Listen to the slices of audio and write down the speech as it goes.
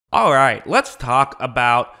All right, let's talk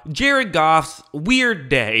about Jared Goff's weird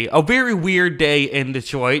day. A very weird day in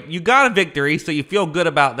Detroit. You got a victory, so you feel good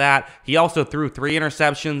about that. He also threw 3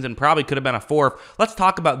 interceptions and probably could have been a 4th. Let's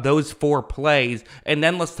talk about those 4 plays, and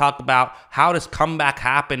then let's talk about how this comeback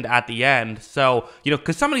happened at the end. So,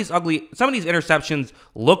 because some of these interceptions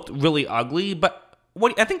looked really ugly, but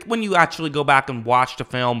I think when you actually go back and watch the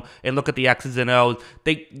film and look at the X's and O's,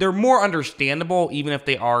 they're more understandable, even if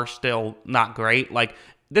they are still not great. Like,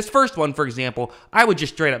 this first one, for example, I would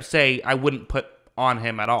just straight up say I wouldn't put on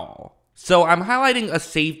him at all. So I'm highlighting a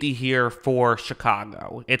safety here for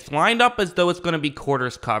Chicago. It's lined up as though it's going to be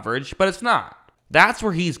quarters coverage, but it's not. That's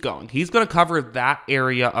where he's going. He's going to cover that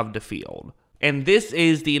area of the field. And this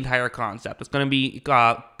is the entire concept. It's going to be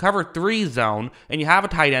cover 3 zone, and you have a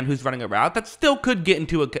tight end who's running a route that still could get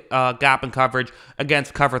into a gap in coverage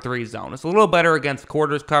against cover 3 zone. It's a little better against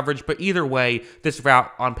quarters coverage, but either way, this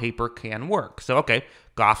route on paper can work. So, okay,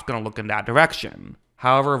 Goff's going to look in that direction.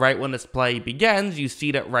 However, right when this play begins, you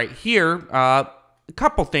see that right here, a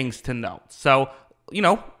couple things to note. So,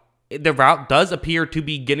 the route does appear to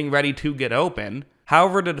be getting ready to get open.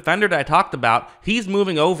 However, the defender that I talked about, he's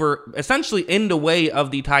moving over essentially in the way of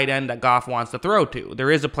the tight end that Goff wants to throw to. There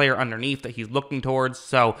is a player underneath that he's looking towards,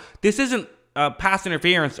 so this isn't pass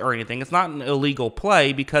interference or anything. It's not an illegal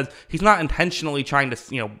play because he's not intentionally trying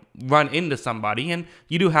to, run into somebody, and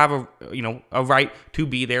you do have a right to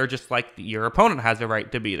be there, just like your opponent has a right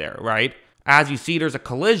to be there, right? As you see, there's a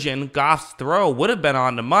collision. Goff's throw would have been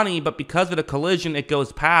on the money, but because of the collision, it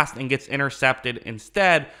goes past and gets intercepted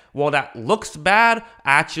instead. While that looks bad,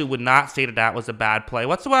 I actually would not say that was a bad play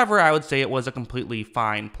whatsoever. I would say it was a completely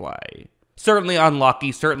fine play. Certainly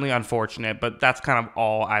unlucky, certainly unfortunate, but that's kind of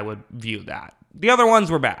all I would view that. The other ones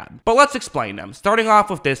were bad, but let's explain them. Starting off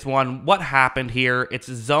with this one, what happened here?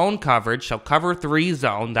 It's zone coverage, so cover 3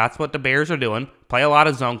 zone. That's what the Bears are doing. Play a lot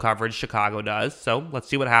of zone coverage, Chicago does. So let's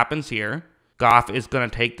see what happens here. Goff is going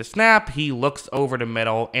to take the snap. He looks over the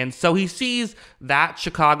middle, and so he sees that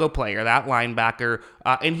Chicago player, that linebacker,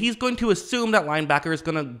 and he's going to assume that linebacker is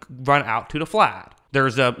going to run out to the flat.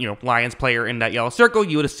 There's a, Lions player in that yellow circle.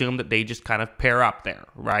 You would assume that they just kind of pair up there,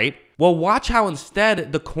 right? Well, watch how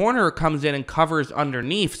instead the corner comes in and covers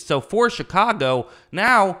underneath. So for Chicago,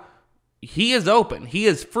 now he is open. He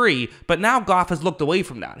is free, but now Goff has looked away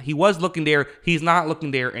from that. He was looking there. He's not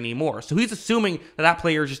looking there anymore. So he's assuming that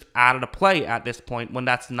player is just out of the play at this point when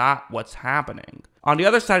that's not what's happening. On the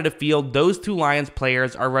other side of the field, those 2 Lions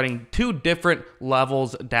players are running 2 different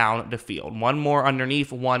levels down the field. One more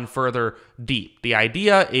underneath, one further deep. The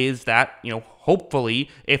idea is that, hopefully,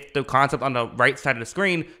 if the concept on the right side of the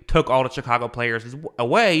screen took all the Chicago players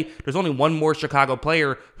away, there's only one more Chicago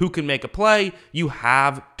player who can make a play. You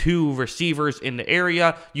have 2 receivers in the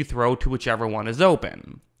area. You throw to whichever one is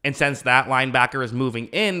open. And since that linebacker is moving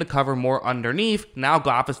in to cover more underneath, now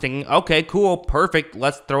Goff is thinking, okay, cool, perfect,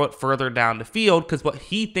 let's throw it further down the field, because what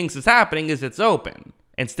he thinks is happening is it's open.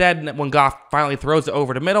 Instead, when Goff finally throws it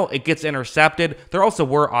over the middle, it gets intercepted. There also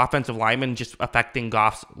were offensive linemen just affecting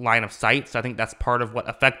Goff's line of sight, so I think that's part of what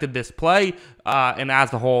affected this play, and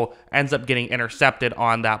as a whole, ends up getting intercepted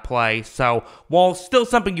on that play. So, while still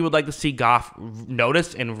something you would like to see Goff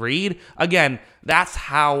notice and read, again, that's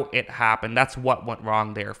how it happened. That's what went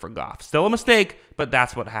wrong there for Goff. Still a mistake, but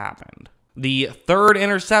that's what happened. The third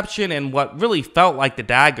interception, and what really felt like the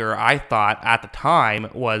dagger, I thought, at the time,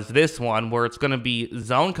 was this one, where it's going to be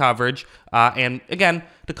zone coverage, and again,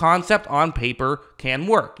 the concept on paper can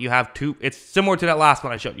work. You have 2, it's similar to that last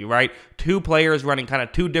one I showed you, right? 2 players running kind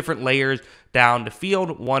of 2 different layers down the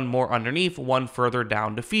field, one more underneath, one further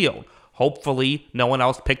down the field. Hopefully, no one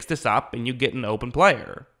else picks this up, and you get an open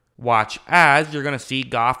player. Watch as you're going to see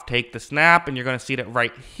Goff take the snap, and you're going to see it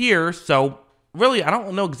right here, so really, I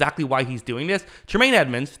don't know exactly why he's doing this. Tremaine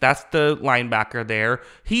Edmonds, that's the linebacker there,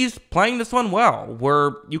 he's playing this one well,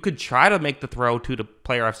 where you could try to make the throw to the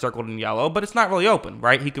player I've circled in yellow, but it's not really open,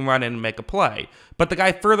 right? He can run in and make a play. But the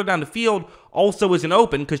guy further down the field also isn't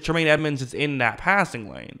open because Tremaine Edmonds is in that passing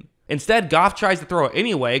lane. Instead, Goff tries to throw it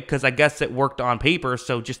anyway because I guess it worked on paper,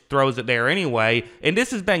 so just throws it there anyway. And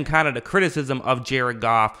this has been kind of the criticism of Jared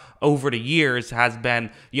Goff over the years, has been,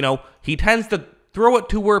 he tends to throw it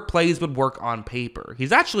to where plays would work on paper.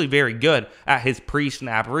 He's actually very good at his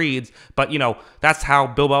pre-snap reads, but, that's how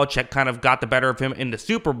Bill Belichick kind of got the better of him in the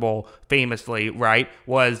Super Bowl, famously, right?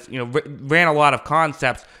 Was, ran a lot of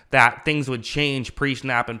concepts that things would change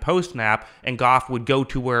pre-snap and post-snap, and Goff would go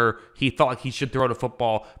to where he thought like he should throw the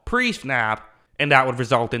football pre-snap, and that would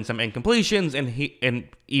result in some incompletions and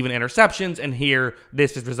even interceptions. And here,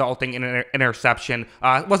 this is resulting in an interception.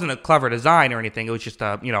 It wasn't a clever design or anything. It was just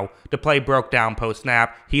the play broke down post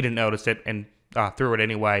snap. He didn't notice it, and threw it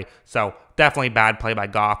anyway. So definitely bad play by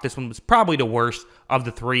Goff. This one was probably the worst of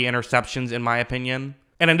the 3 interceptions in my opinion.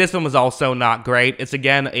 And then this one was also not great. It's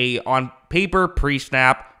again a on paper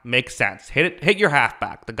pre-snap. Makes sense. Hit your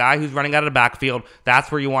halfback, the guy who's running out of the backfield.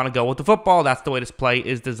 That's where you want to go with the football. That's the way this play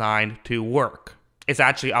is designed to work. It's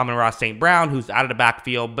actually Amon-Ra St. Brown who's out of the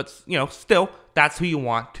backfield, but still, that's who you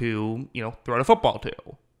want to throw the football to.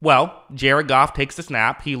 Well, Jared Goff takes the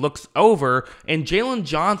snap, he looks over, and Jalen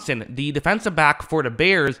Johnson, the defensive back for the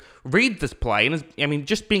Bears, reads this play, and is,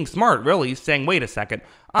 just being smart, really, saying, wait a second,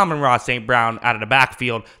 Amon-Ra St. Brown out of the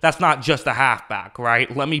backfield, that's not just a halfback,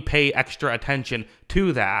 right? Let me pay extra attention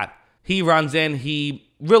to that. He runs in, he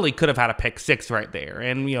really could have had a pick 6 right there,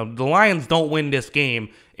 and, the Lions don't win this game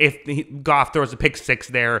if Goff throws a pick 6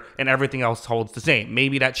 there and everything else holds the same.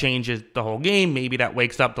 Maybe that changes the whole game. Maybe that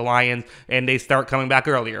wakes up the Lions and they start coming back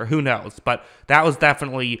earlier. Who knows? But that was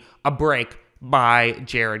definitely a break by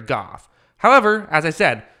Jared Goff. However, as I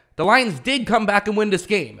said, the Lions did come back and win this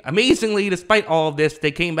game. Amazingly, despite all of this, they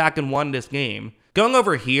came back and won this game. Going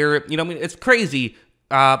over here, it's crazy.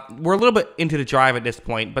 We're a little bit into the drive at this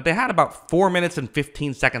point, but they had about 4 minutes and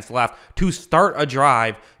 15 seconds left to start a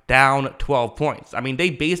drive down 12 points. They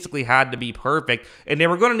basically had to be perfect, and they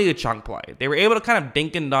were going to need a chunk play. They were able to kind of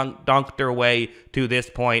dink and dunk their way to this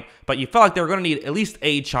point, but you felt like they were going to need at least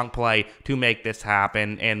a chunk play to make this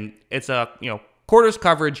happen, and it's a, quarters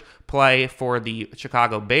coverage play for the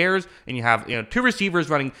Chicago Bears, and you have, 2 receivers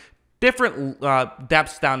running different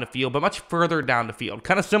depths down the field, but much further down the field.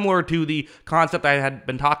 Kind of similar to the concept I had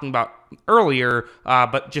been talking about earlier,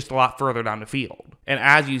 but just a lot further down the field. And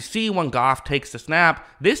as you see when Goff takes the snap,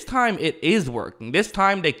 this time it is working. This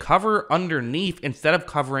time they cover underneath instead of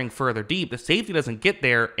covering further deep. The safety doesn't get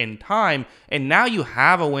there in time, and now you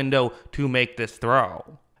have a window to make this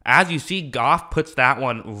throw. As you see, Goff puts that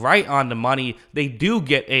one right on the money. They do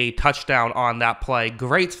get a touchdown on that play.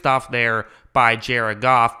 Great stuff there by Jared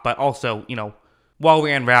Goff, but also,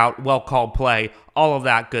 well-ran route, well-called play, all of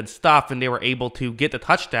that good stuff, and they were able to get the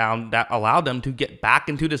touchdown that allowed them to get back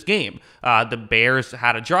into this game. The Bears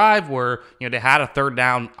had a drive where, they had a 3rd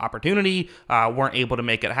down opportunity, weren't able to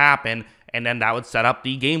make it happen, and then that would set up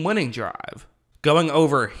the game-winning drive. Going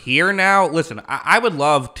over here now, listen, I would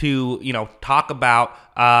love to, talk about,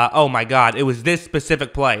 oh my God, it was this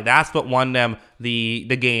specific play. That's what won them the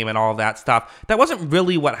game and all of that stuff. That wasn't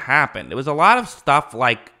really what happened. It was a lot of stuff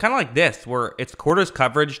like, kind of like this, where it's quarters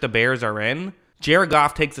coverage the Bears are in. Jared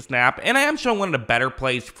Goff takes a snap, and I am showing one of the better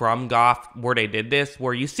plays from Goff where they did this,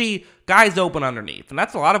 where you see guys open underneath, and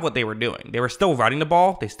that's a lot of what they were doing. They were still running the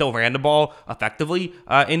ball. They still ran the ball effectively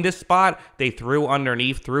in this spot. They threw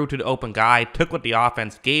underneath, threw to the open guy, took what the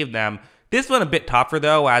offense gave them. This one a bit tougher,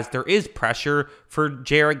 though, as there is pressure for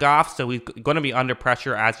Jared Goff, so he's going to be under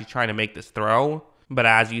pressure as he's trying to make this throw. But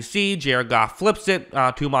as you see, Jared Goff flips it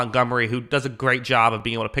to Montgomery, who does a great job of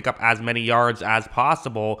being able to pick up as many yards as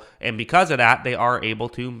possible. And because of that, they are able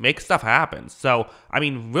to make stuff happen. So,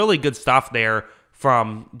 really good stuff there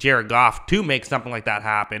from Jared Goff to make something like that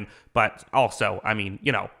happen. But also,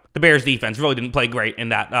 the Bears defense really didn't play great in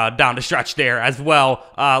that down the stretch there as well,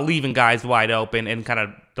 leaving guys wide open, and kind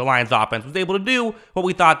of the Lions offense was able to do what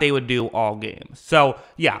we thought they would do all game. So,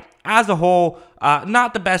 yeah, as a whole,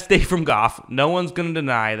 not the best day from Goff. No one's going to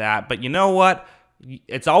deny that. But you know what?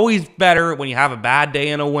 It's always better when you have a bad day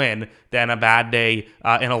and a win than a bad day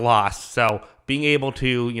and a loss. So being able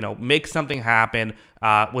to, make something happen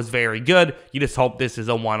was very good. You just hope this is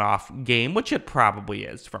a one-off game, which it probably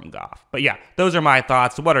is from Goff. But yeah, those are my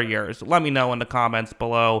thoughts. What are yours? Let me know in the comments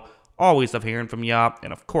below. Always love hearing from you.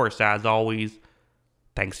 And of course, as always,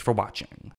 thanks for watching.